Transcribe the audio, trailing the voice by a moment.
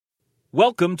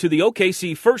Welcome to the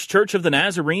OKC First Church of the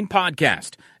Nazarene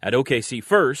podcast. At OKC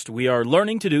First, we are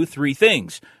learning to do three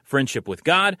things: friendship with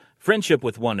God, friendship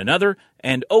with one another,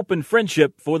 and open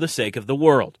friendship for the sake of the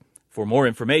world. For more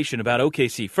information about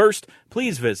OKC First,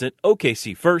 please visit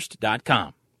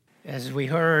okcfirst.com. As we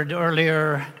heard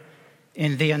earlier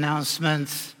in the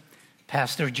announcements,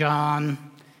 Pastor John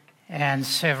and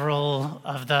several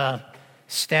of the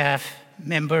staff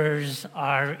members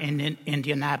are in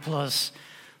Indianapolis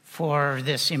for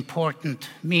this important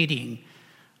meeting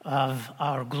of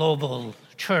our global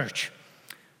church,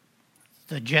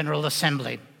 the General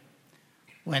Assembly,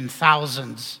 when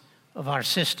thousands of our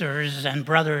sisters and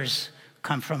brothers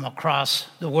come from across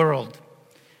the world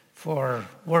for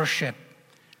worship,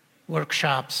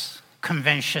 workshops,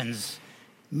 conventions,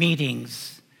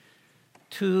 meetings,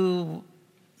 to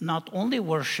not only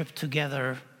worship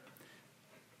together,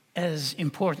 as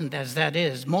important as that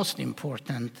is, most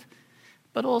important,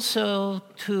 but also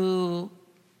to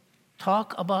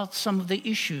talk about some of the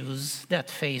issues that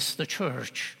face the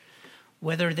church,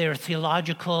 whether they're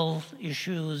theological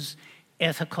issues,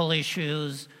 ethical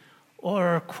issues,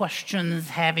 or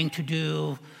questions having to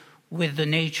do with the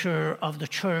nature of the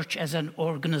church as an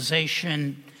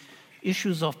organization,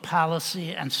 issues of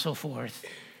policy, and so forth.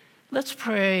 Let's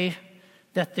pray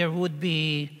that there would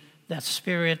be that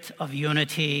spirit of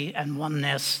unity and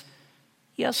oneness.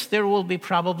 Yes, there will be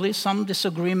probably some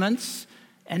disagreements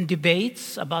and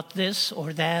debates about this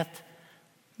or that.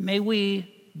 May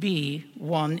we be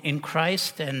one in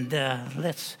Christ, and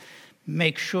let's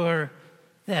make sure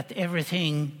that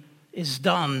everything is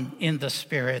done in the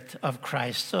Spirit of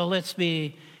Christ. So let's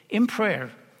be in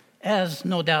prayer, as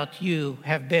no doubt you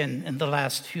have been in the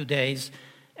last few days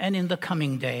and in the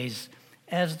coming days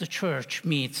as the church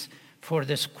meets for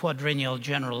this quadrennial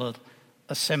General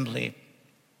Assembly.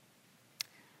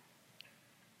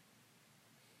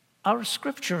 Our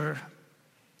scripture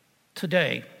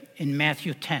today in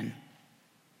Matthew 10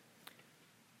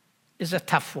 is a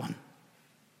tough one.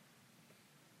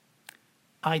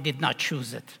 I did not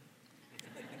choose it.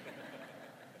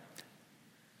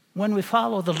 When we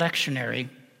follow the lectionary,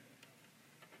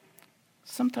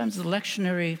 sometimes the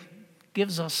lectionary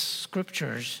gives us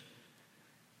scriptures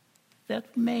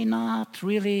that may not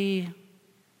really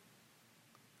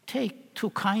take too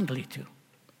kindly to.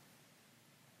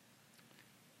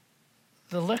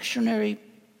 The lectionary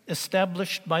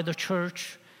established by the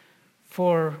church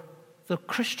for the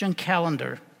Christian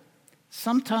calendar,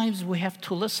 sometimes we have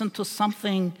to listen to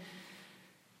something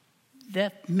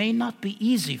that may not be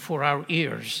easy for our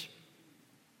ears.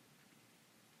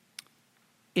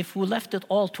 If we left it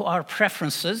all to our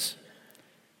preferences,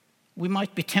 we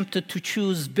might be tempted to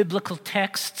choose biblical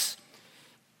texts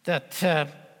that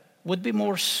would be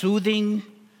more soothing,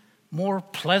 more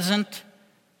pleasant,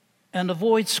 and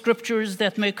avoid scriptures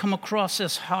that may come across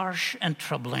as harsh and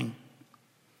troubling.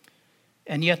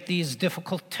 And yet these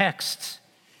difficult texts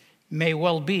may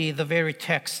well be the very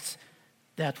texts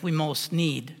that we most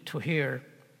need to hear.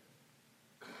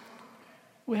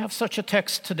 We have such a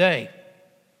text today.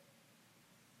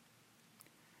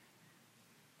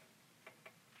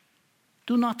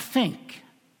 Do not think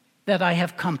that I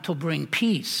have come to bring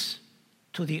peace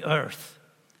to the earth.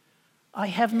 I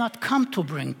have not come to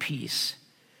bring peace,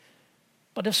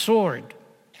 but a sword.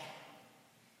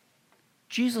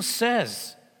 Jesus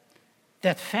says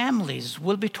that families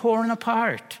will be torn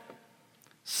apart,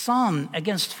 son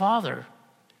against father,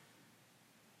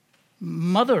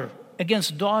 mother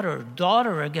against daughter,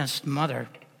 daughter against mother.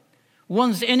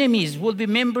 One's enemies will be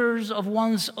members of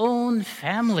one's own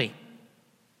family.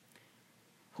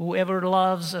 Whoever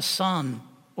loves a son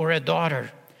or a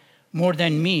daughter more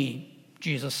than me,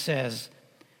 Jesus says,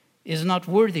 is not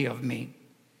worthy of me.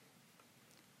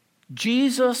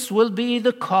 Jesus will be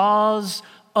the cause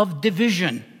of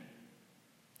division,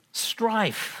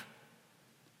 strife,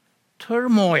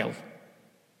 turmoil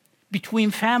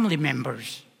between family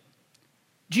members.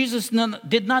 Jesus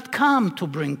did not come to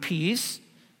bring peace,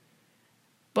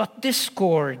 but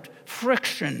discord,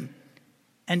 friction,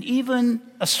 and even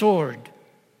a sword.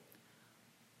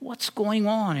 What's going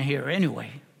on here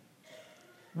anyway?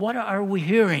 What are we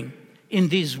hearing in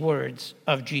these words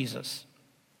of Jesus?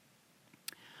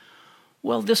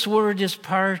 Well, this word is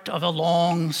part of a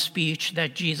long speech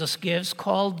that Jesus gives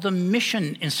called the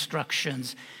mission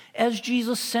instructions, as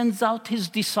Jesus sends out his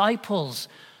disciples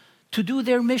to do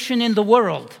their mission in the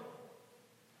world.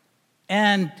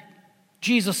 And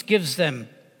Jesus gives them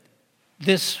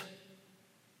this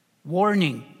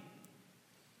warning: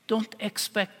 don't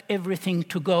expect everything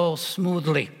to go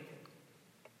smoothly.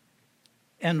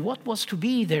 And what was to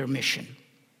be their mission?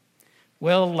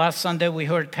 Well, last Sunday we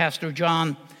heard Pastor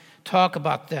John talk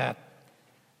about that.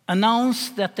 Announce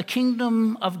that the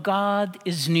kingdom of God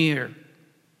is near.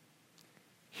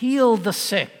 Heal the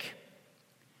sick.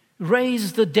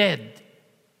 Raise the dead.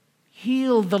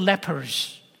 Heal the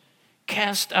lepers.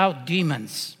 Cast out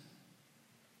demons.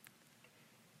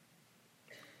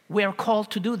 We are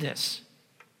called to do this.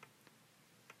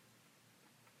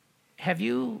 Have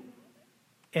you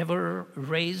ever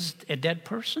raised a dead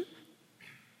person?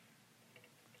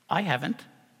 I haven't.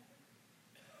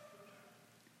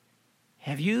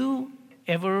 Have you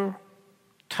ever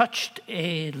touched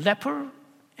a leper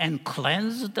and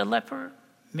cleansed the leper?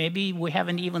 Maybe we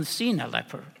haven't even seen a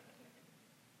leper.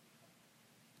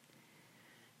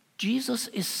 Jesus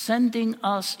is sending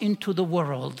us into the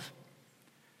world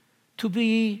to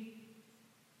be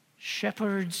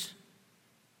shepherds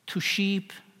to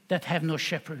sheep that have no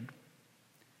shepherd.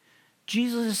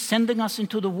 Jesus is sending us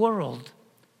into the world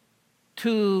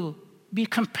to be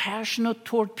compassionate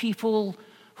toward people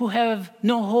who have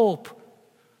no hope,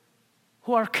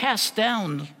 who are cast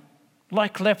down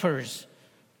like lepers,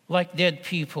 like dead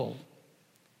people.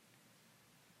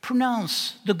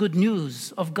 Pronounce the good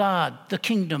news of God, the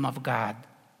kingdom of God.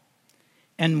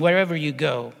 And wherever you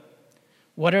go,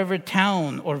 whatever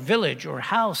town or village or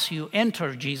house you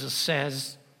enter, Jesus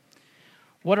says,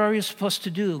 what are you supposed to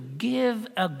do? Give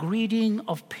a greeting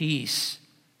of peace.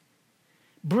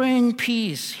 Bring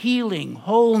peace, healing,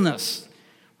 wholeness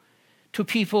to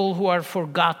people who are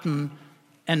forgotten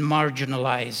and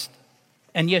marginalized.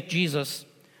 And yet Jesus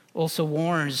also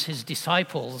warns his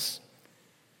disciples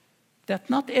that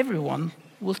not everyone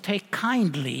will take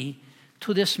kindly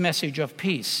to this message of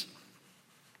peace.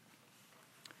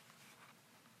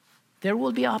 There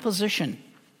will be opposition.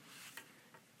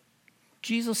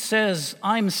 Jesus says,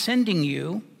 I'm sending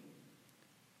you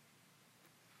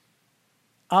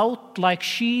out like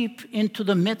sheep into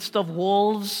the midst of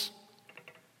wolves.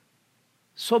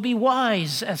 So be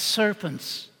wise as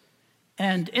serpents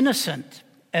and innocent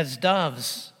as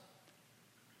doves.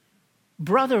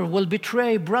 Brother will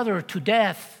betray brother to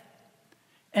death,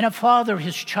 and a father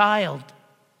his child.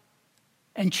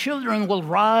 And children will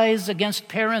rise against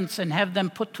parents and have them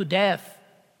put to death.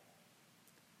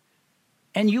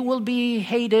 And you will be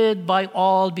hated by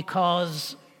all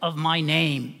because of my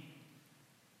name.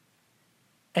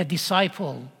 A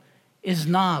disciple is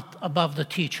not above the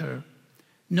teacher,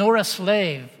 nor a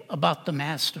slave about the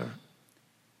master.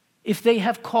 If they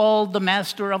have called the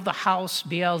master of the house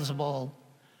Beelzebul,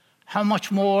 how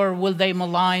much more will they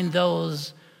malign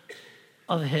those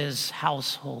of his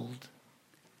household?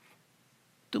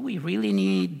 Do we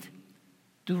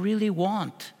really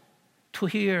want to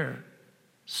hear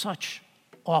such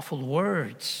awful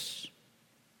words?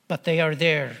 But they are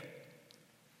there,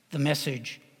 the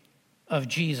message of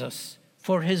Jesus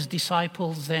for his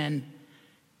disciples then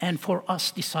and for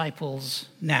us disciples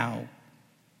now.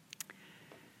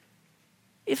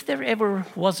 If there ever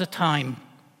was a time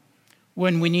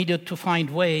when we needed to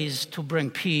find ways to bring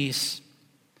peace,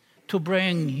 to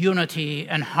bring unity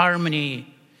and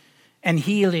harmony and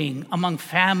healing among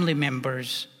family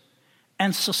members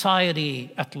and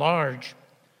society at large,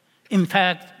 in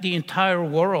fact, the entire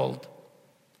world,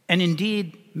 and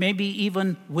indeed, maybe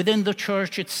even within the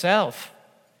church itself,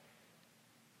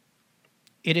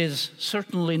 it is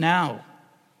certainly now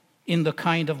in the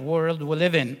kind of world we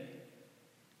live in.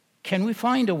 Can we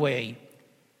find a way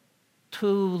to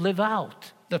live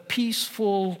out the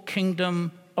peaceful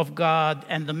kingdom of God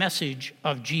and the message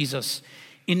of Jesus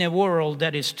in a world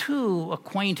that is too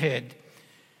acquainted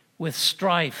with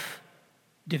strife,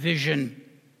 division,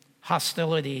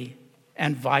 hostility,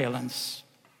 and violence?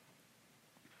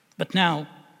 But now,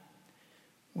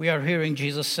 we are hearing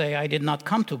Jesus say, I did not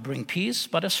come to bring peace,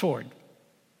 but a sword.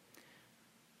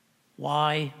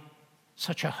 Why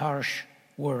such a harsh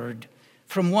word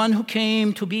from one who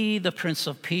came to be the Prince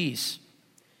of Peace?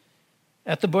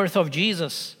 At the birth of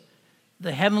Jesus,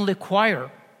 the heavenly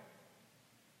choir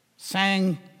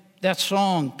sang that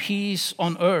song, Peace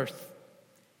on Earth.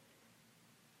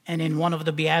 And in one of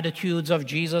the Beatitudes of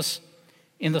Jesus,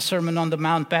 in the Sermon on the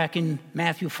Mount back in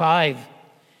Matthew 5,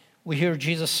 we hear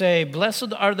Jesus say,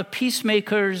 Blessed are the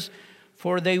peacemakers,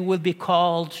 for they will be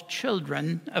called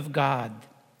children of God.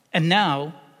 And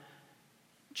now,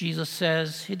 Jesus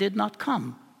says he did not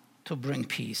come to bring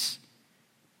peace,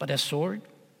 but a sword.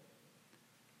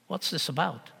 What's this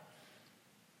about?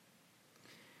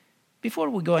 Before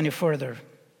we go any further,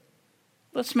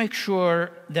 let's make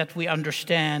sure that we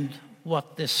understand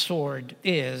what this sword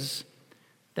is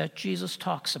that Jesus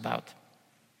talks about.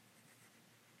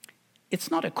 It's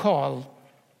not a call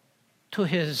to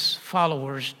his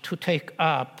followers to take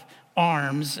up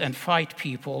arms and fight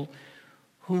people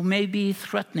who may be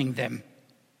threatening them.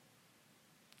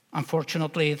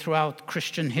 Unfortunately, throughout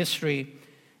Christian history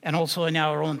and also in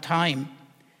our own time,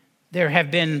 there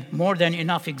have been more than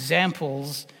enough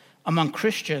examples among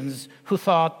Christians who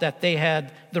thought that they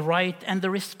had the right and the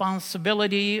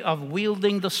responsibility of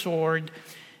wielding the sword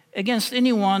against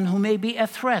anyone who may be a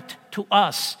threat to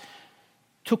us,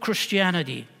 to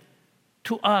Christianity,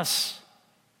 to us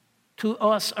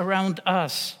around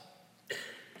us.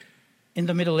 In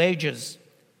the Middle Ages,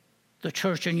 the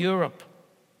church in Europe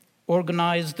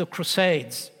organized the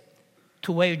Crusades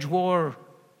to wage war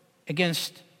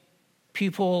against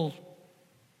people,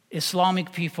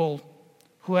 Islamic people,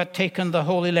 who had taken the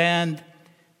Holy Land,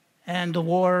 and the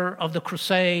war of the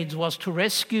Crusades was to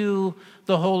rescue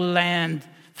the Holy Land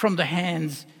from the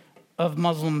hands of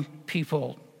Muslim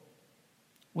people.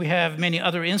 We have many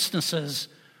other instances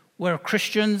where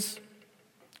Christians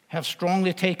have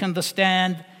strongly taken the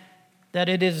stand that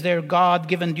it is their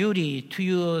God-given duty to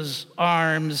use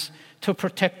arms to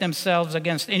protect themselves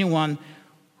against anyone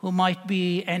who might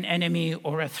be an enemy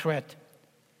or a threat.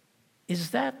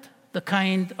 Is that the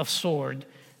kind of sword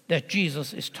that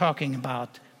Jesus is talking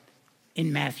about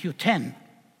in Matthew 10?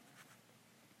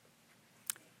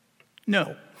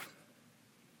 No,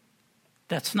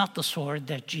 that's not the sword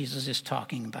that Jesus is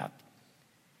talking about.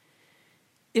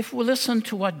 If we listen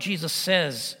to what Jesus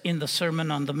says in the Sermon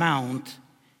on the Mount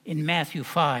in Matthew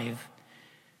 5,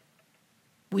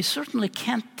 we certainly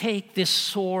can't take this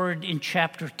sword in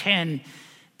chapter 10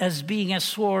 as being a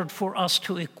sword for us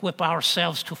to equip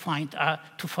ourselves to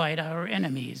fight our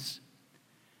enemies.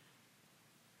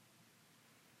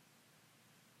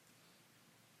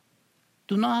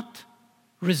 Do not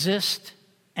resist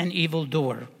an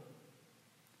evildoer.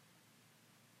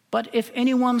 But if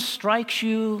anyone strikes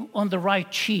you on the right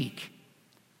cheek,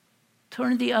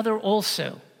 turn the other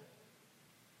also.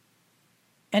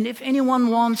 And if anyone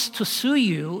wants to sue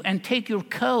you and take your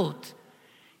coat,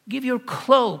 give your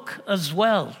cloak as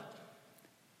well.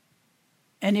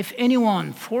 And if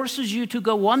anyone forces you to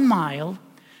go 1 mile,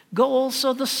 go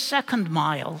also the 2nd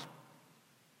mile.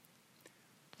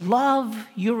 Love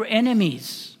your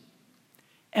enemies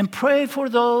and pray for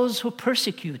those who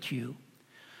persecute you,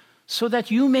 so that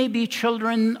you may be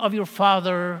children of your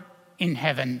Father in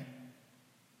heaven.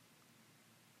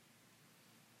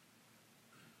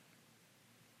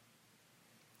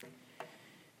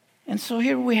 And so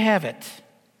here we have it.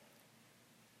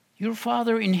 Your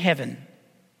Father in heaven,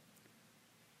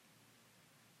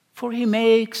 for he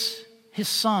makes his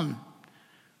sun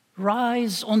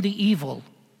rise on the evil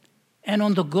and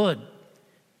on the good,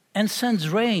 and sends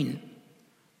rain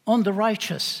on the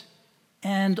righteous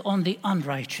and on the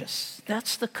unrighteous.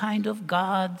 That's the kind of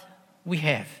God we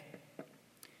have.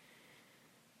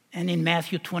 And in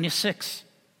Matthew 26,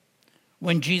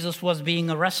 when Jesus was being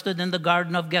arrested in the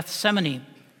Garden of Gethsemane,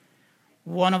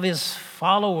 one of his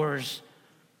followers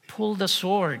pulled a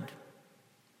sword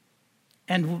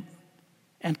and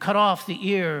cut off the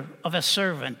ear of a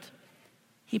servant.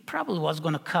 He probably was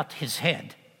going to cut his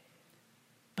head,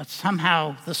 but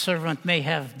somehow the servant may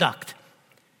have ducked.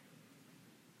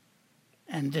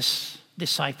 And this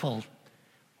disciple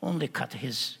only cut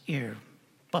his ear.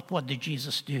 But what did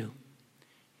Jesus do?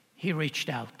 He reached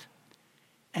out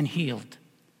and healed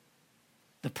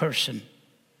the person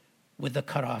with the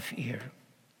cut off ear.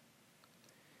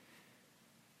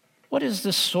 What is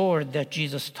the sword that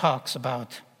Jesus talks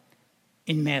about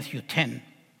in Matthew 10?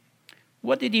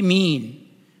 What did he mean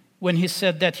when he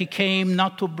said that he came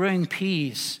not to bring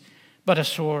peace, but a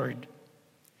sword?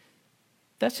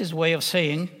 That's his way of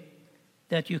saying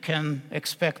that you can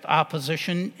expect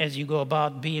opposition as you go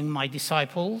about being my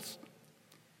disciples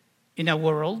in a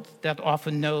world that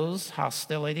often knows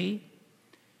hostility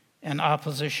and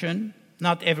opposition.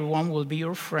 Not everyone will be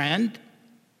your friend.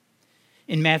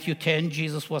 In Matthew 10,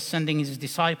 Jesus was sending his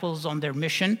disciples on their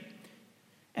mission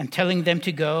and telling them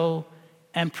to go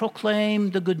and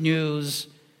proclaim the good news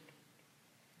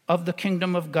of the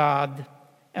kingdom of God,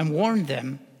 and warn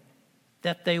them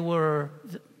that they were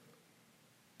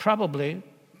probably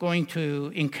going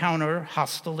to encounter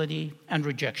hostility and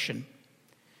rejection.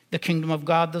 The kingdom of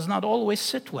God does not always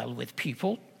sit well with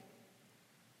people.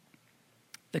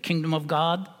 The kingdom of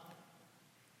God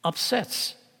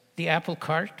upsets the apple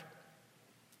cart.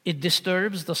 It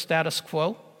disturbs the status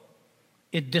quo.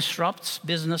 It disrupts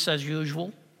business as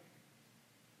usual.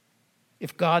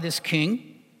 If God is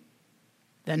king,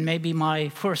 then maybe my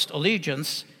first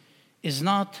allegiance is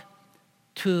not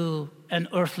to an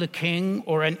earthly king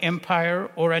or an empire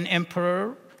or an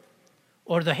emperor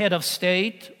or the head of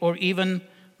state or even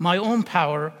my own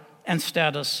power and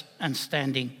status and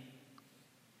standing.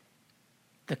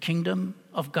 The kingdom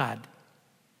of God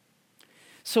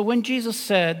So when Jesus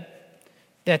said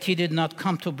that he did not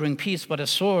come to bring peace but a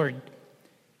sword,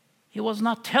 he was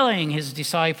not telling his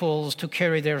disciples to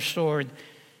carry their sword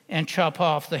and chop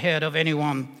off the head of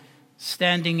anyone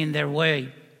standing in their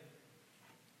way.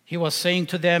 He was saying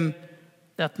to them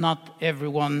that not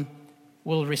everyone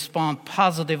will respond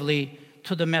positively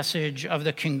to the message of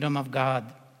the kingdom of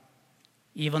God.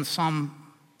 Even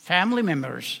some family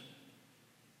members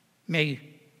may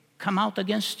come out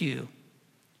against you,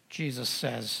 Jesus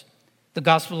says. The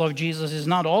gospel of Jesus is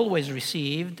not always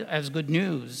received as good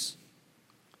news.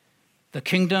 The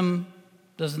kingdom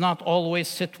does not always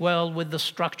sit well with the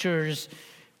structures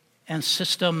and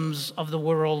systems of the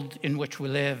world in which we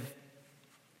live.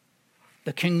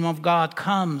 The kingdom of God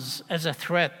comes as a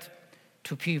threat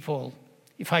to people.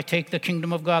 If I take the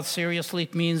kingdom of God seriously,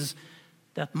 it means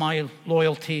that my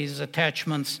loyalties,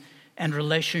 attachments, and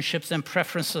relationships and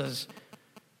preferences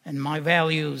and my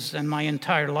values and my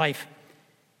entire life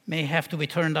may have to be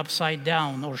turned upside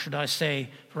down, or should I say,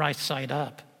 right side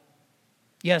up.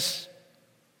 Yes,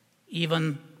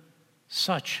 even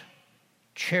such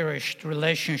cherished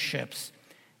relationships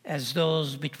as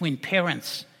those between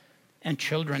parents and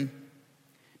children,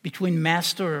 between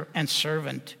master and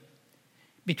servant,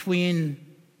 between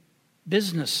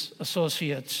business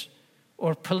associates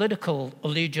or political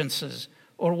allegiances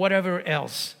or whatever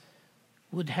else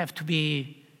would have to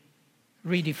be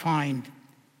redefined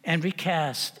and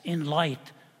recast in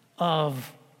light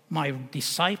of my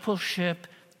discipleship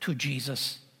to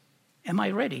Jesus. Am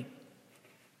I ready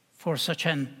for such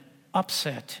an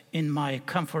upset in my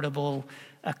comfortable,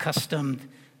 accustomed,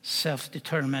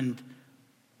 self-determined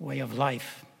way of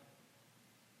life?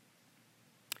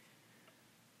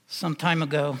 Some time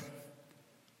ago,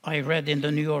 I read in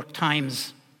the New York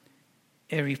Times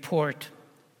a report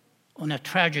on a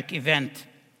tragic event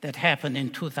that happened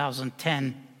in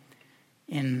 2010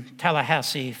 in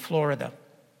Tallahassee, Florida.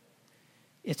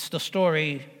 It's the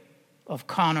story of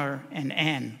Connor and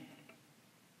Ann.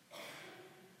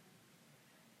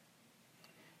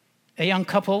 A young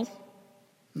couple,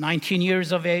 19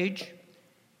 years of age,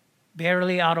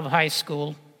 barely out of high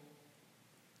school.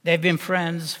 They've been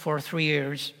friends for 3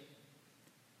 years.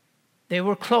 They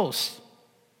were close,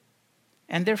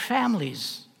 and their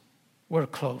families were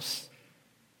close.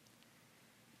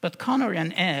 But Connor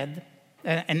and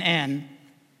Ann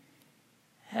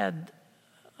had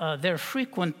their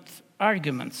frequent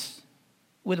arguments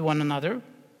with one another,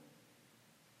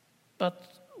 but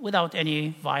without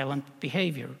any violent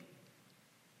behavior.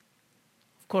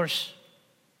 Of course,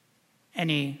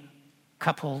 any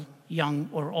couple, young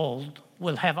or old,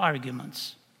 will have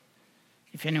arguments.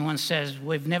 If anyone says,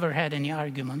 we've never had any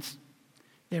arguments,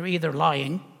 they're either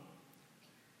lying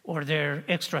or they're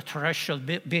extraterrestrial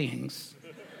beings.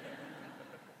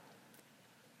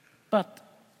 But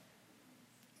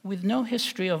with no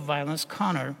history of violence,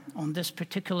 Connor, on this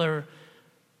particular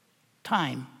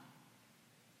time,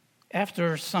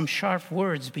 after some sharp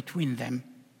words between them,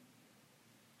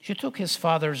 he took his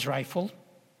father's rifle,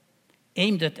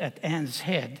 aimed it at Ann's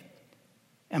head,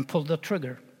 and pulled the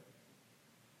trigger.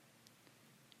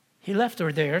 He left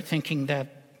her there thinking that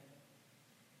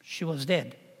she was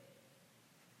dead.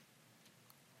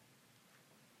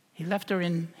 He left her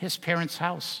in his parents'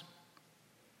 house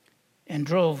and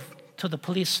drove to the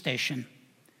police station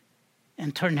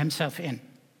and turned himself in.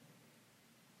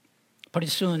 Pretty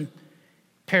soon,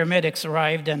 paramedics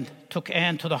arrived and took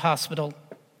Ann to the hospital.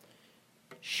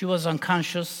 She was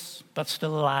unconscious, but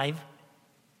still alive.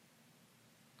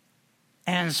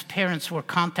 Ann's parents were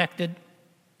contacted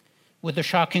with the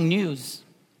shocking news.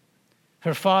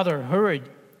 Her father hurried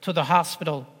to the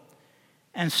hospital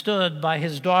and stood by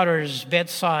his daughter's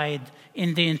bedside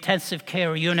in the intensive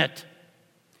care unit.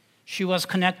 She was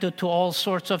connected to all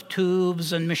sorts of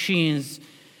tubes and machines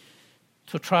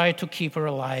to try to keep her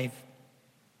alive.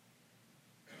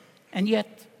 And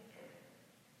yet,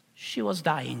 she was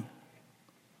dying,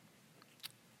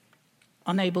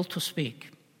 unable to speak.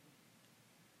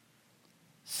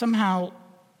 Somehow,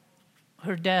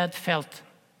 her dad felt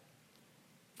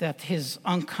that his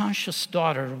unconscious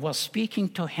daughter was speaking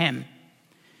to him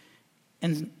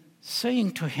and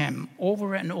saying to him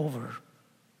over and over,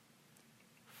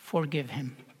 "Forgive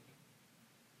him.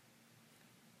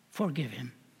 Forgive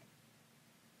him.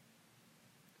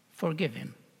 Forgive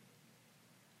him."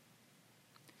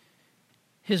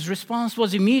 His response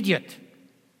was immediate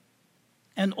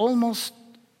and almost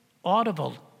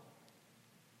audible.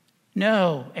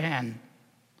 "No, Ann,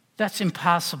 that's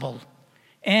impossible.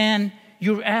 Ann,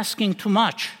 you're asking too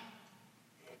much."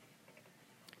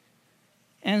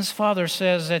 Ann's father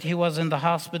says that he was in the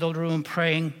hospital room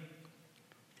praying,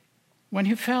 when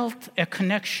he felt a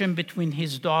connection between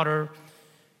his daughter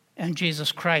and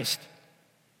Jesus Christ.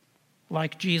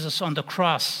 Like Jesus on the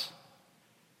cross,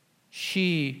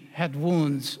 she had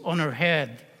wounds on her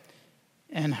head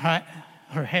and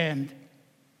her hand.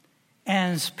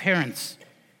 Anne's parents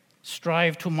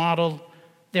strive to model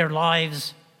their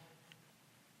lives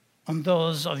on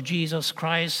those of Jesus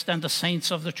Christ and the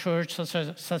saints of the church,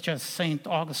 such as St.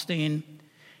 Augustine.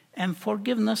 And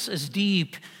forgiveness is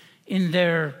deep in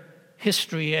their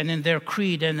history and in their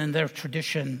creed and in their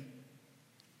tradition.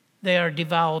 They are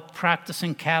devout,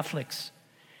 practicing Catholics.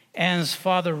 Anne's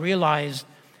father realized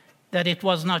that it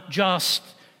was not just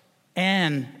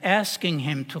Anne asking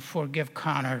him to forgive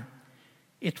Connor.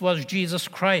 It was Jesus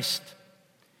Christ.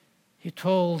 He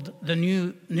told the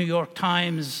New York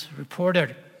Times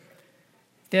reporter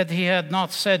that he had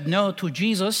not said no to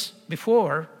Jesus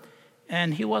before,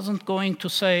 and he wasn't going to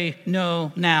say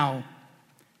no now.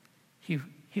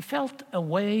 He felt a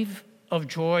wave of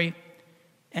joy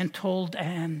and told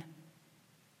Anne,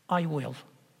 I will.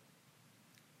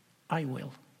 I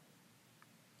will.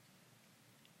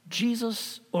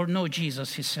 Jesus or no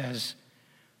Jesus, he says,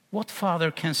 what father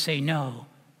can say no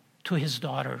to his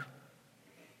daughter?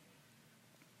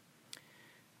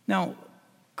 Now,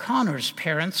 Connor's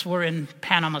parents were in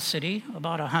Panama City,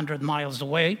 about 100 miles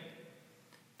away.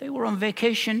 They were on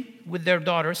vacation with their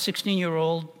daughter,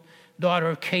 16-year-old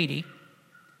daughter, Katie.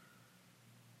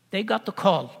 They got the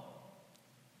call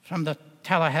from the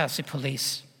Tallahassee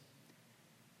police.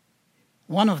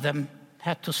 One of them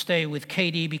had to stay with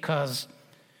Katie because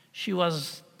she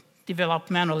was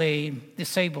developmentally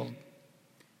disabled.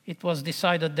 It was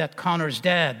decided that Connor's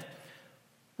dad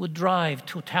would drive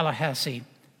to Tallahassee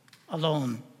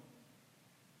alone.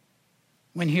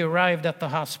 When he arrived at the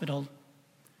hospital,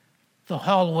 the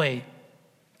hallway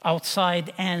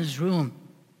outside Anne's room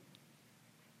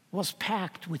was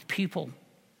packed with people,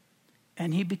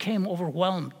 and he became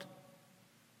overwhelmed.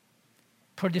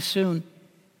 Pretty soon,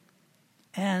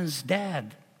 Anne's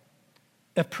dad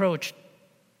approached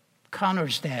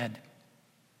Connor's dad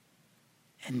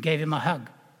and gave him a hug,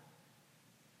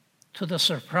 to the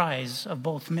surprise of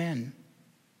both men.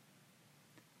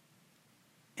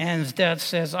 Anne's dad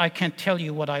says, I can't tell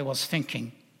you what I was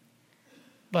thinking,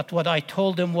 but what I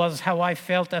told him was how I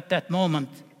felt at that moment.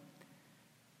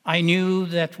 I knew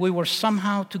that we were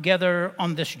somehow together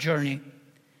on this journey.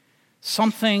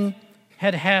 Something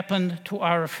had happened to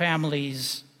our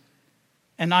families,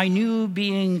 and I knew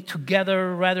being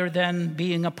together rather than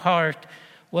being apart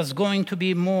was going to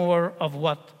be more of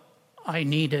what I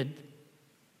needed.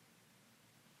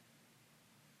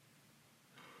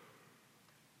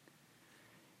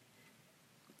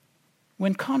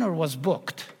 When Connor was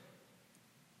booked,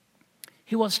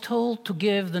 he was told to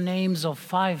give the names of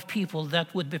 5 people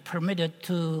that would be permitted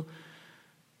to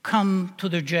come to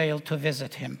the jail to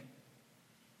visit him.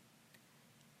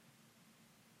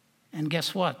 And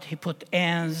guess what? He put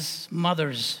Anne's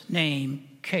mother's name,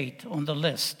 Kate, on the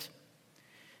list.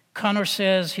 Connor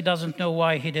says he doesn't know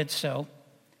why he did so.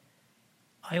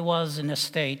 I was in a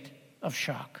state of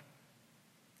shock.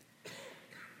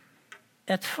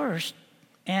 At first,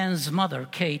 Anne's mother,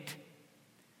 Kate,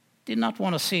 did not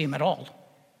want to see him at all.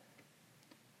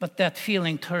 But that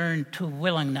feeling turned to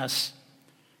willingness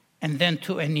and then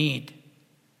to a need.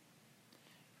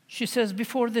 She says,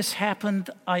 before this happened,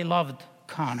 I loved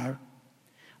Connor.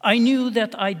 I knew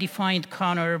that if I defined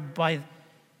Connor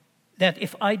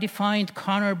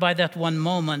by that one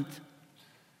moment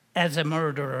as a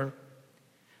murderer,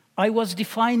 I was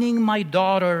defining my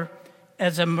daughter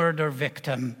as a murder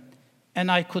victim, and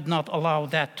I could not allow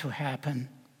that to happen.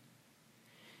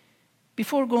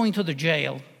 Before going to the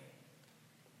jail,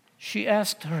 she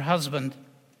asked her husband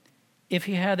if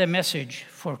he had a message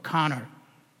for Connor.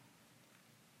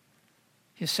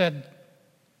 He said,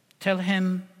 tell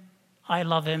him I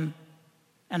love him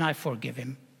and I forgive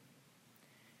him.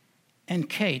 And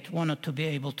Kate wanted to be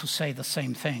able to say the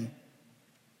same thing.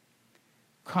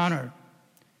 Connor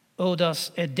owed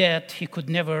us a debt he could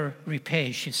never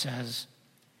repay, she says.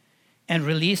 And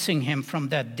releasing him from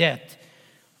that debt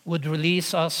would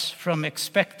release us from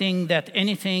expecting that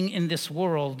anything in this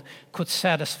world could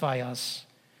satisfy us.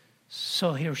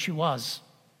 So here she was,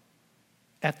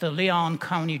 at the Leon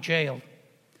County Jail,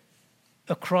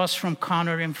 across from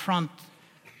Connor in front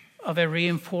of a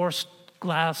reinforced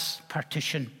glass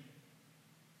partition.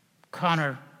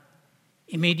 Connor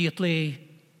immediately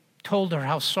told her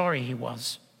how sorry he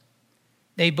was.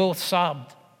 They both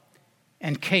sobbed,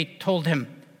 and Kate told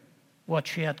him what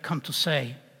she had come to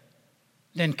say.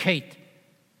 Then Kate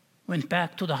went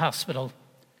back to the hospital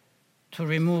to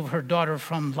remove her daughter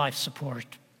from life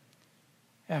support.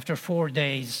 After 4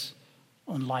 days,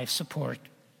 on life support.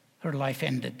 Her life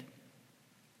ended.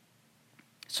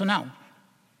 So now,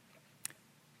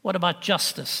 what about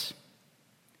justice?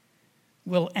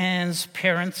 Will Anne's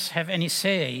parents have any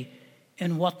say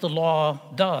in what the law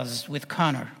does with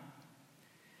Connor?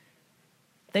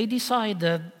 They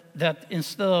decided that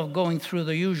instead of going through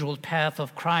the usual path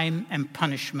of crime and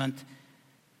punishment,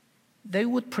 they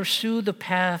would pursue the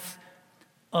path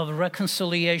of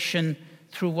reconciliation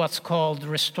through what's called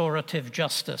restorative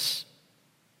justice.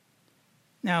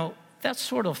 Now, that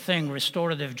sort of thing,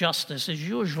 restorative justice, is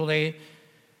usually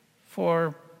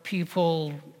for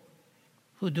people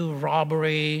who do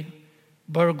robbery,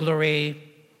 burglary,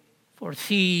 for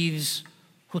thieves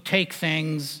who take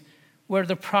things where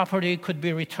the property could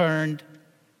be returned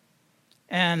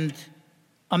and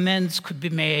amends could be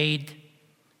made,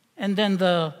 and then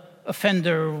the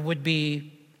offender would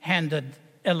be handed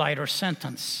a lighter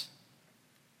sentence.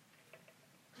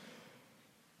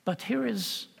 But here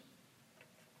is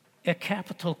a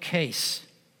capital case.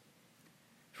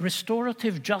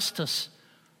 Restorative justice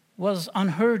was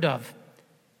unheard of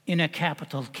in a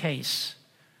capital case.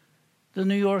 The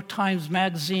New York Times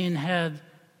Magazine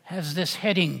has this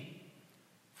heading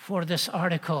for this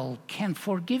article: Can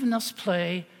forgiveness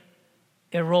play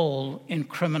a role in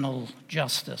criminal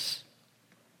justice?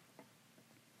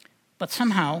 But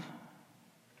somehow,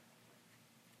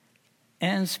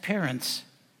 Anne's parents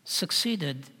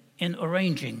succeeded in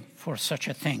arranging for such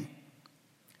a thing.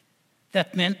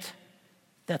 That meant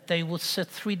that they would sit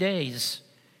 3 days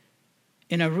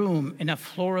in a room in a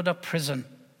Florida prison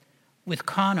with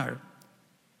Connor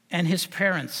and his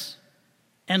parents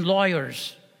and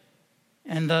lawyers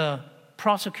and the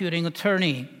prosecuting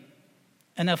attorney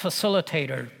and a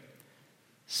facilitator,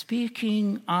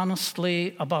 speaking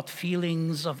honestly about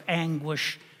feelings of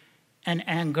anguish and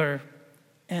anger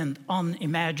and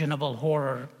unimaginable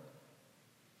horror.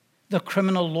 The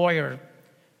criminal lawyer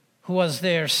who was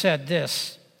there said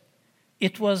this: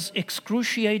 "It was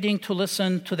excruciating to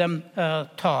listen to them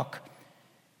talk.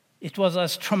 It was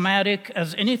as traumatic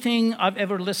as anything I've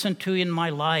ever listened to in my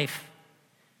life."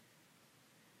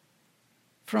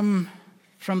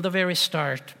 From the very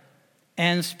start,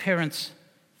 Anne's parents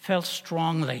felt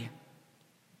strongly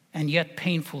and yet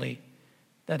painfully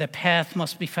that a path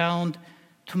must be found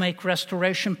to make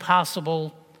restoration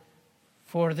possible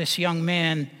for this young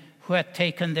man who had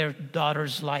taken their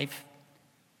daughter's life.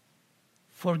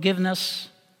 Forgiveness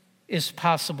is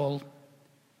possible,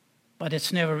 but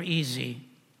it's never easy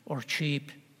or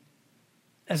cheap.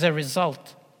 As a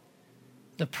result,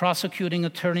 the prosecuting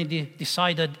attorney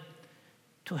decided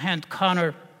to hand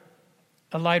Connor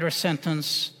a lighter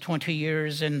sentence, 20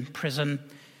 years in prison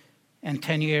and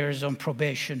 10 years on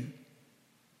probation.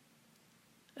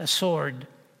 A sword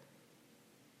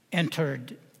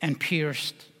entered and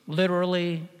pierced,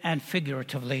 literally and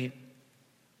figuratively.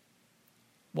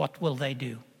 What will they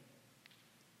do?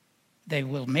 They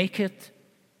will make it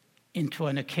into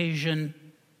an occasion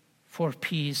for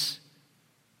peace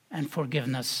and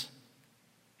forgiveness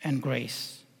and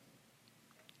grace.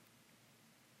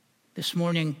 This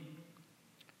morning,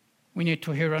 we need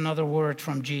to hear another word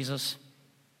from Jesus.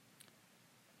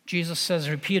 Jesus says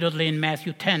repeatedly in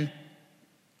Matthew 10,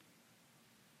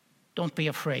 "Don't be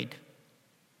afraid."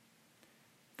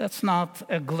 That's not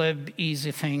a glib,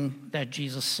 easy thing that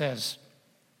Jesus says.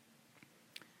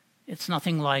 It's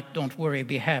nothing like, "Don't worry,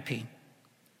 be happy."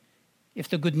 If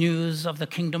the good news of the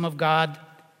kingdom of God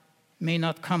may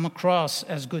not come across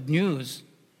as good news,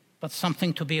 but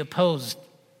something to be opposed,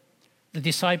 the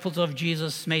disciples of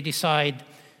Jesus may decide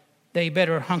they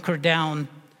better hunker down,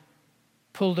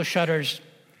 pull the shutters,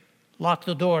 lock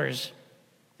the doors,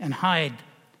 and hide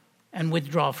and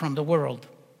withdraw from the world.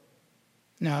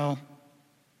 No,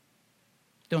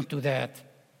 don't do that.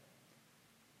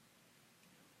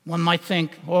 One might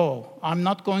think, "Oh, I'm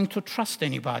not going to trust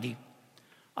anybody.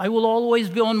 I will always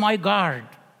be on my guard.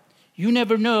 You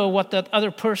never know what that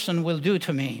other person will do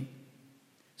to me.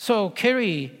 So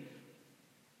carry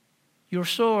your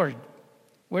sword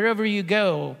wherever you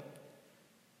go.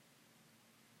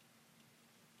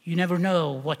 You never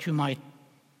know what you might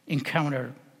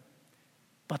encounter."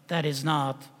 But that is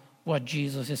not what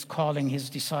Jesus is calling his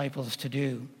disciples to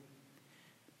do.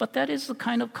 But that is the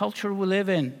kind of culture we live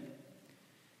in.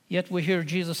 Yet we hear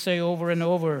Jesus say over and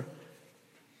over,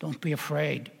 "Don't be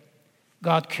afraid."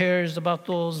 God cares about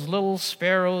those little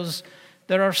sparrows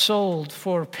that are sold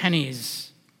for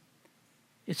pennies.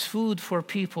 It's food for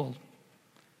people.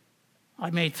 I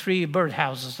made 3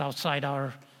 birdhouses outside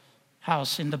our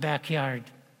house in the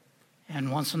backyard.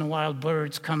 And once in a while,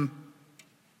 birds come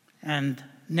and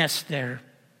nest there.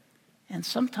 And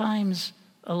sometimes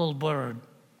a little bird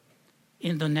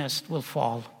in the nest will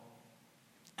fall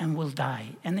and will die.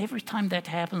 And every time that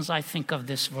happens, I think of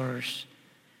this verse.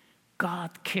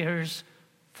 God cares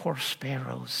for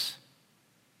sparrows.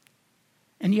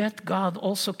 And yet God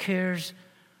also cares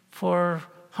for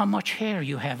how much hair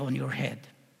you have on your head.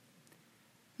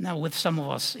 Now, with some of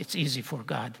us, it's easy for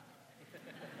God.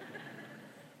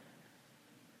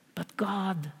 But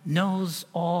God knows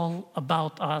all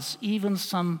about us, even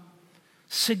some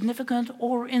significant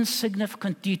or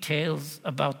insignificant details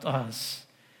about us.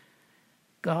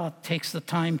 God takes the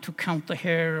time to count the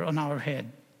hair on our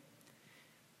head.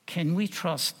 Can we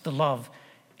trust the love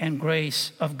and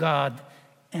grace of God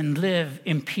and live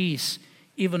in peace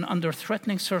even under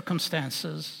threatening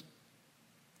circumstances?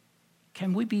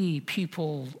 Can we be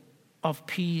people of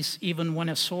peace even when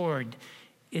a sword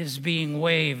is being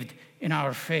waved in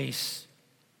our face?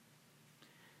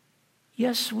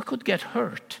 Yes, we could get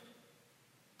hurt.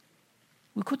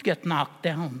 We could get knocked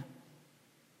down.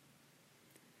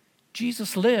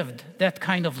 Jesus lived that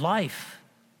kind of life,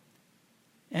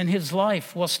 and his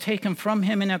life was taken from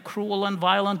him in a cruel and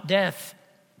violent death.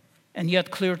 And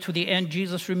yet, clear to the end,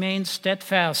 Jesus remained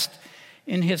steadfast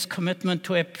in his commitment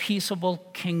to a peaceable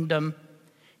kingdom,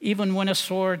 even when a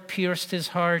sword pierced his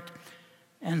heart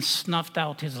and snuffed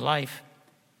out his life.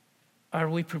 Are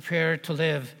we prepared to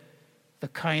live the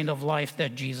kind of life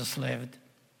that Jesus lived?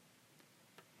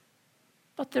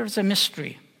 But there's a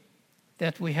mystery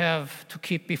that we have to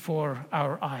keep before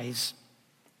our eyes.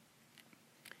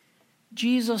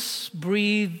 Jesus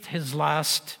breathed his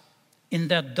last in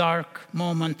that dark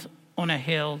moment on a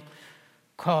hill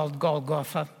called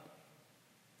Golgotha.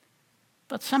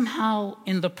 But somehow,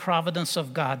 in the providence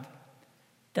of God,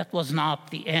 that was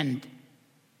not the end.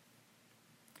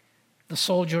 The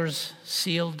soldiers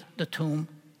sealed the tomb,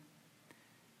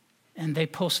 and they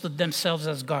posted themselves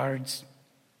as guards.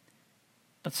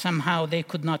 But somehow they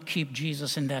could not keep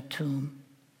Jesus in that tomb.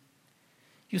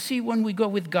 You see, when we go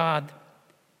with God,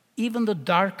 even the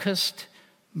darkest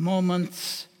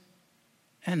moments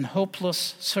and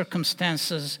hopeless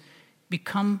circumstances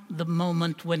become the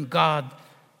moment when God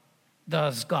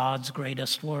does God's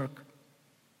greatest work.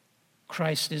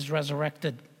 Christ is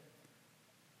resurrected.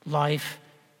 Life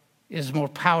is more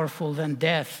powerful than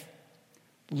death.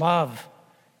 Love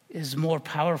is more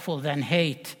powerful than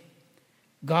hate.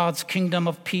 God's kingdom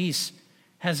of peace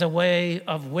has a way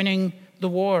of winning the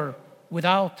war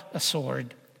without a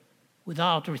sword,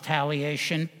 without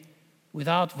retaliation,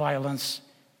 without violence,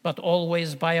 but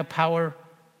always by a power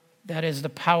that is the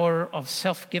power of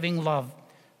self-giving love,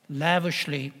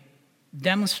 lavishly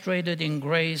demonstrated in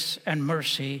grace and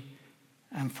mercy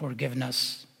and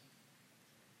forgiveness.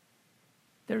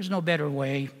 There's no better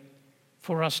way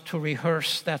for us to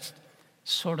rehearse that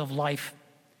sort of life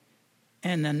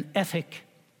and an ethic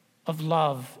of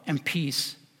love and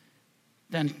peace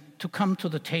than to come to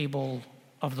the table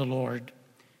of the Lord,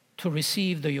 to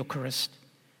receive the Eucharist,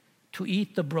 to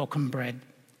eat the broken bread,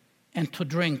 and to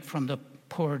drink from the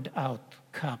poured out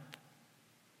cup.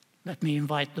 Let me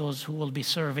invite those who will be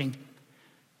serving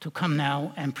to come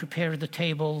now and prepare the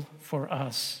table for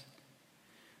us.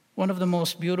 One of the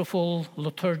most beautiful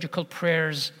liturgical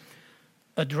prayers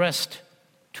addressed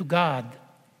to God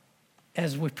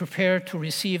as we prepare to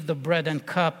receive the bread and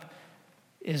cup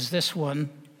is this one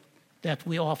that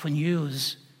we often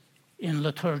use in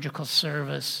liturgical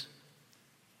service.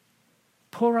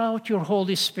 Pour out your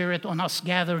Holy Spirit on us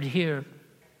gathered here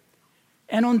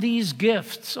and on these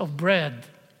gifts of bread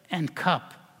and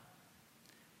cup.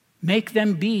 Make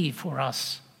them be for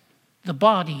us the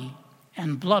body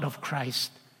and blood of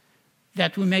Christ,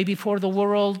 that we may be for the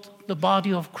world the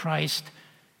body of Christ,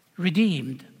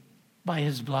 redeemed by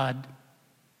his blood.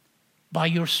 By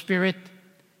your Spirit,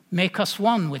 make us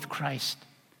one with Christ,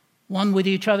 one with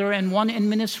each other, and one in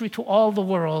ministry to all the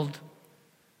world,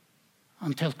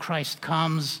 until Christ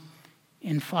comes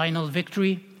in final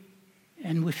victory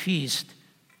and we feast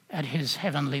at his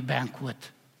heavenly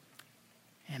banquet.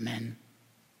 Amen.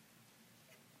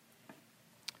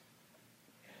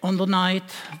 On the night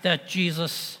that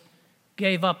Jesus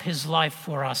gave up his life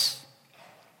for us,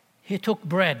 he took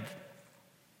bread,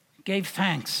 gave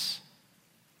thanks,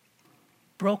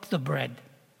 broke the bread,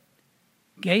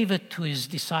 gave it to his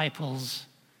disciples,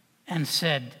 and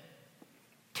said,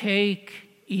 "Take,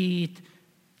 eat,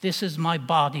 this is my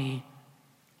body,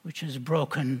 which is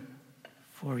broken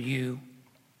for you."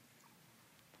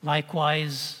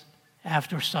 Likewise,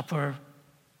 after supper,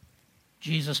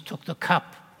 Jesus took the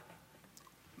cup,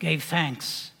 gave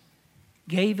thanks,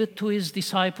 gave it to his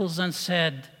disciples, and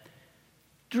said,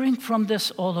 "Drink from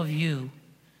this, all of you.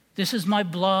 This is my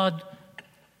blood,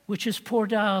 which is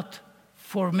poured out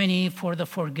for many for the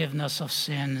forgiveness of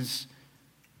sins.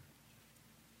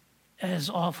 as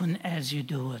often as you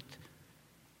do it,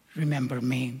 remember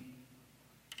me.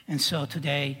 And so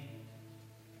today,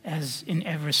 as in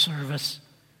every service,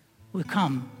 we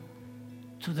come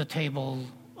to the table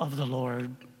of the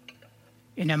Lord.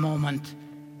 In a moment,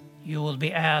 you will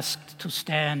be asked to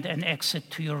stand and exit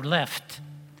to your left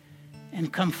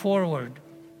and come forward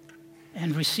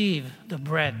and receive the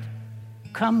bread.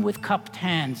 Come with cupped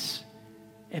hands.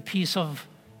 A piece of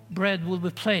bread will be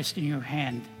placed in your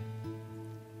hand.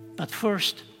 But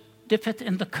first, dip it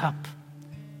in the cup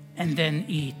and then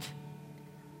eat.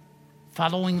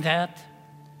 Following that,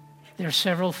 there are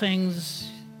several things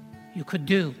you could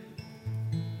do.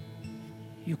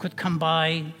 You could come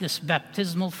by this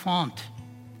baptismal font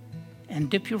and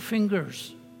dip your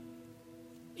fingers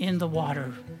in the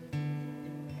water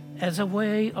as a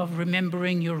way of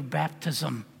remembering your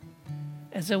baptism,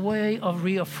 as a way of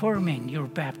reaffirming your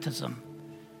baptism,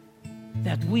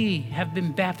 that we have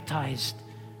been baptized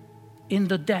in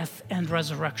the death and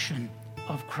resurrection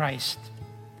of Christ.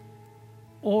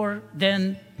 Or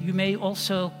then you may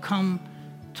also come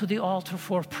to the altar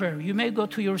for prayer. You may go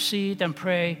to your seat and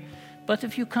pray, but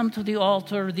if you come to the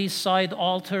altar, these side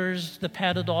altars, the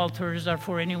padded altars, are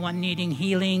for anyone needing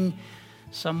healing.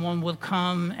 Someone will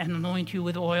come and anoint you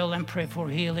with oil and pray for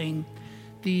healing.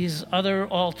 These other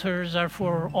altars are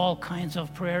for all kinds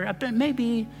of prayer. But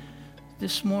maybe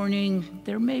this morning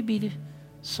there may be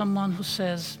someone who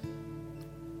says,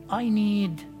 I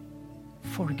need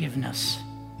forgiveness.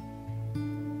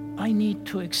 I need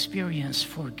to experience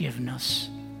forgiveness.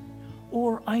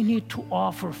 Or I need to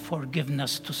offer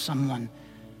forgiveness to someone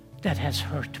that has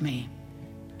hurt me.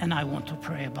 And I want to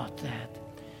pray about that.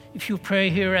 If you pray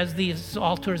here at these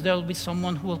altars, there will be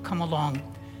someone who will come along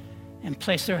and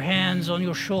place their hands on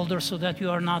your shoulder so that you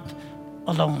are not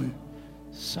alone.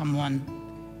 Someone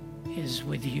is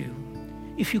with you.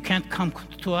 If you can't come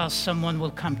to us, someone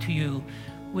will come to you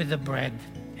with the bread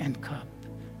and cup.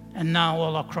 And now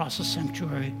all across the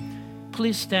sanctuary,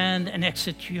 please stand and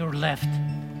exit to your left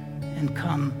and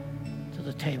come to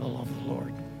the table of the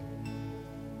Lord.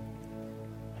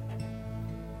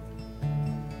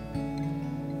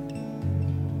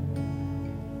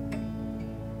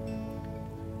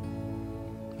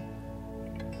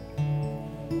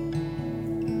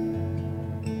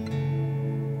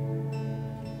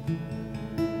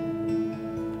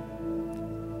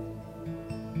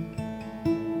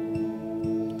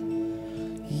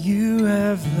 You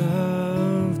have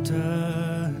loved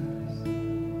us.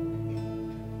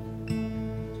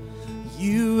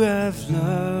 You have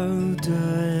loved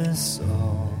us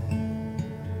all.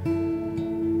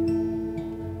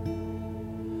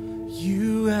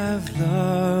 You have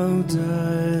loved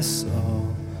us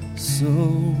all, so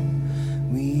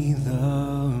we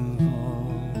love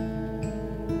all.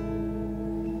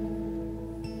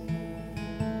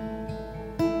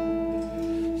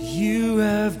 You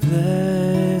have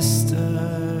blessed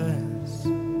us.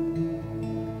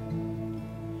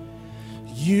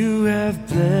 You have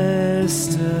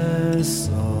blessed us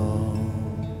all.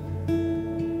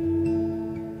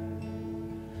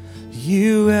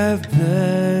 You have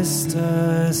blessed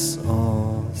us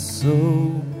all,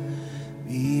 so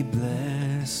we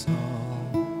bless all.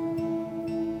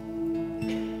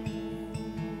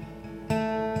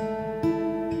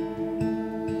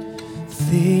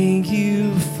 Thank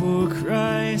you for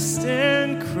Christ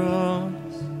and cross.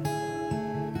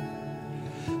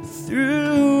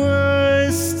 Through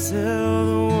us tell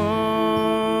the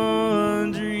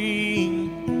wandering.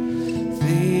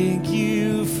 Thank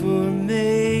you for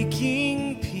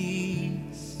making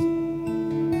peace.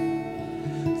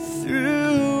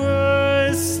 Through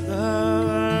us love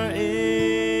our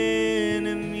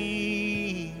enemies.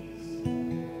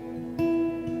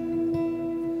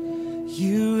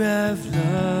 You have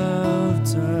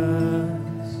loved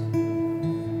us.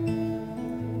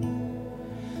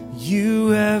 You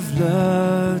have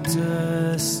loved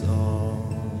us all.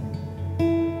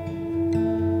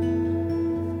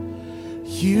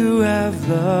 You have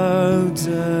loved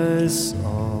us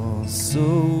all,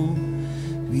 so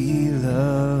we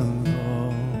love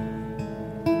all.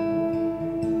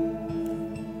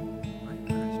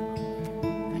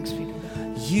 Thanks be to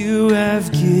God. You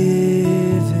have given.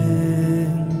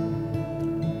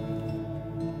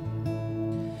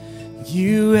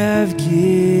 You have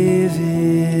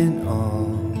given all.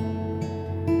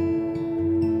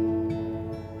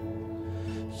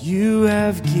 You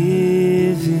have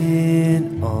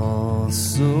given all,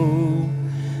 so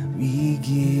we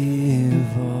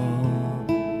give all.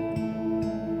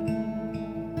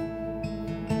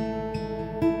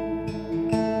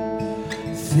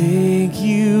 Thank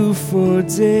you for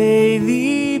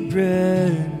daily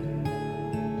bread.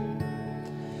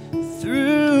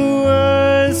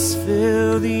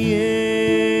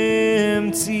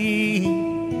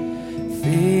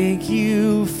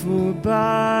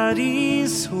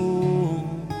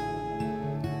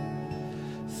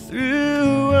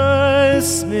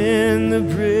 and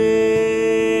the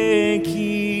breaking,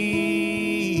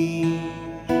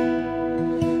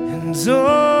 and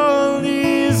all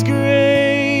is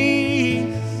grace,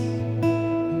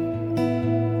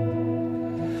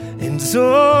 and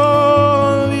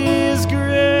all is grace,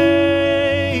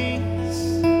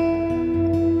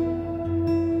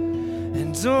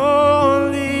 and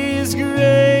all is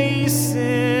grace,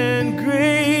 and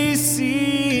grace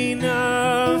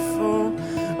enough for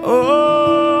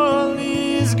all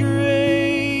is grace,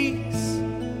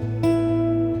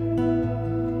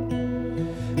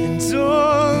 and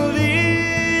all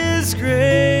is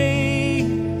grace,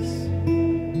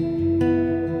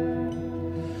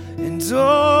 and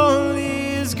all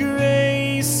is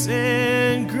grace,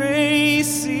 and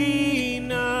grace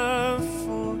enough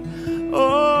for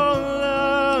all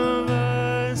of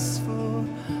us, for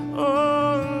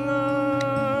all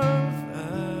of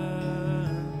us.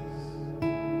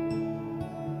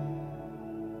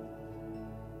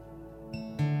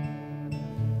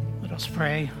 Let us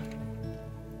pray.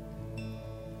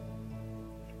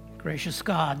 Gracious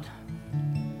God,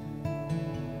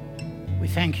 we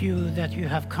thank you that you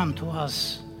have come to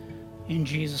us in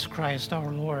Jesus Christ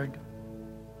our Lord,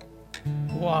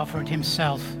 who offered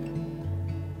himself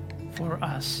for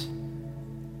us.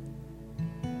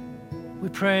 We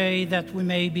pray that we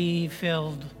may be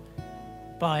filled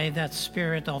by that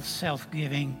spirit of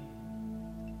self-giving,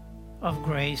 of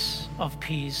grace, of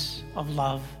peace, of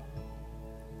love.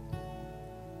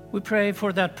 We pray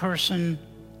for that person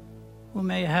who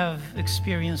may have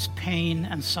experienced pain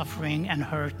and suffering and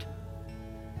hurt.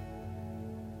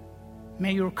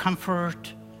 May your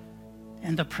comfort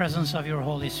and the presence of your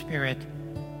Holy Spirit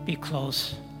be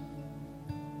close.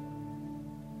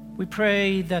 We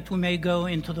pray that we may go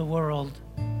into the world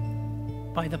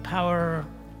by the power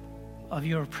of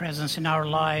your presence in our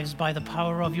lives, by the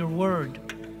power of your word,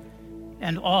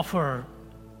 and offer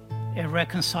a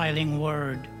reconciling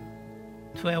word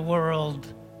to a world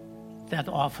that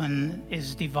often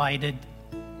is divided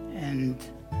and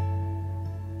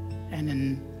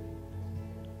in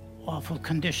awful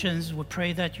conditions. We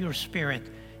pray that your Spirit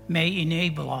may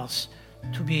enable us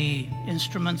to be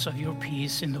instruments of your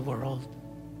peace in the world.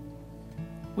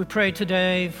 We pray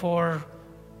today for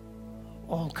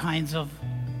all kinds of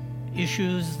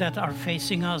issues that are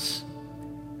facing us.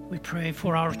 We pray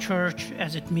for our church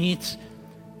as it meets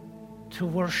to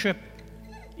worship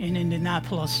in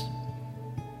Indianapolis.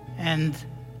 And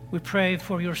we pray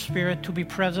for your Spirit to be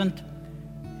present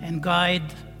and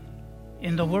guide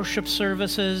in the worship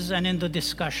services and in the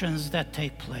discussions that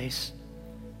take place.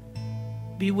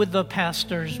 Be with the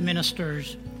pastors,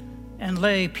 ministers, and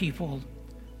lay people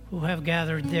who have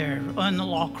gathered there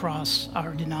across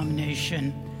our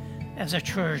denomination as a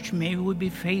church. May we be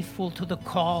faithful to the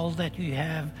call that you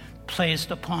have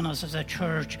placed upon us as a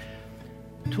church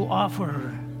to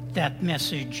offer that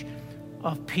message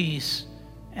of peace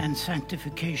and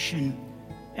sanctification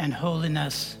and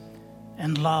holiness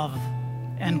and love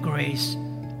and grace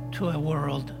to a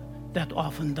world that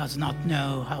often does not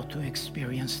know how to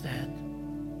experience that.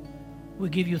 We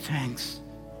give you thanks.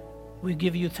 We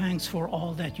give you thanks for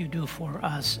all that you do for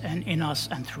us and in us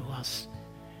and through us.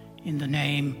 In the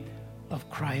name of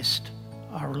Christ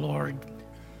our Lord.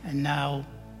 And now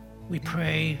we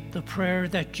pray the prayer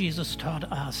that Jesus taught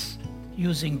us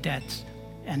using debts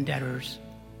and debtors.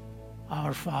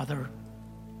 Our Father,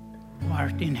 who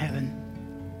art in heaven,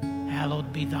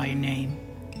 hallowed be thy name.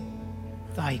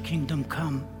 Thy kingdom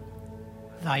come,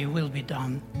 thy will be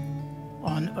done,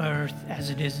 on earth as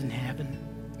it is in heaven.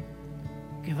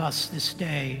 Give us this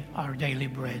day our daily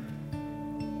bread,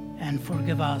 and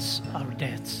forgive us our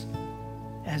debts,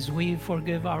 as we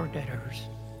forgive our debtors.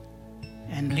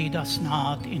 And lead us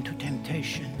not into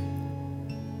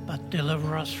temptation, but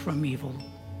deliver us from evil.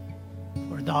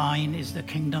 For thine is the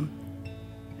kingdom,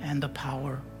 and the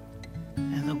power,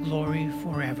 and the glory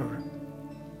forever.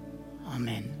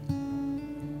 Amen.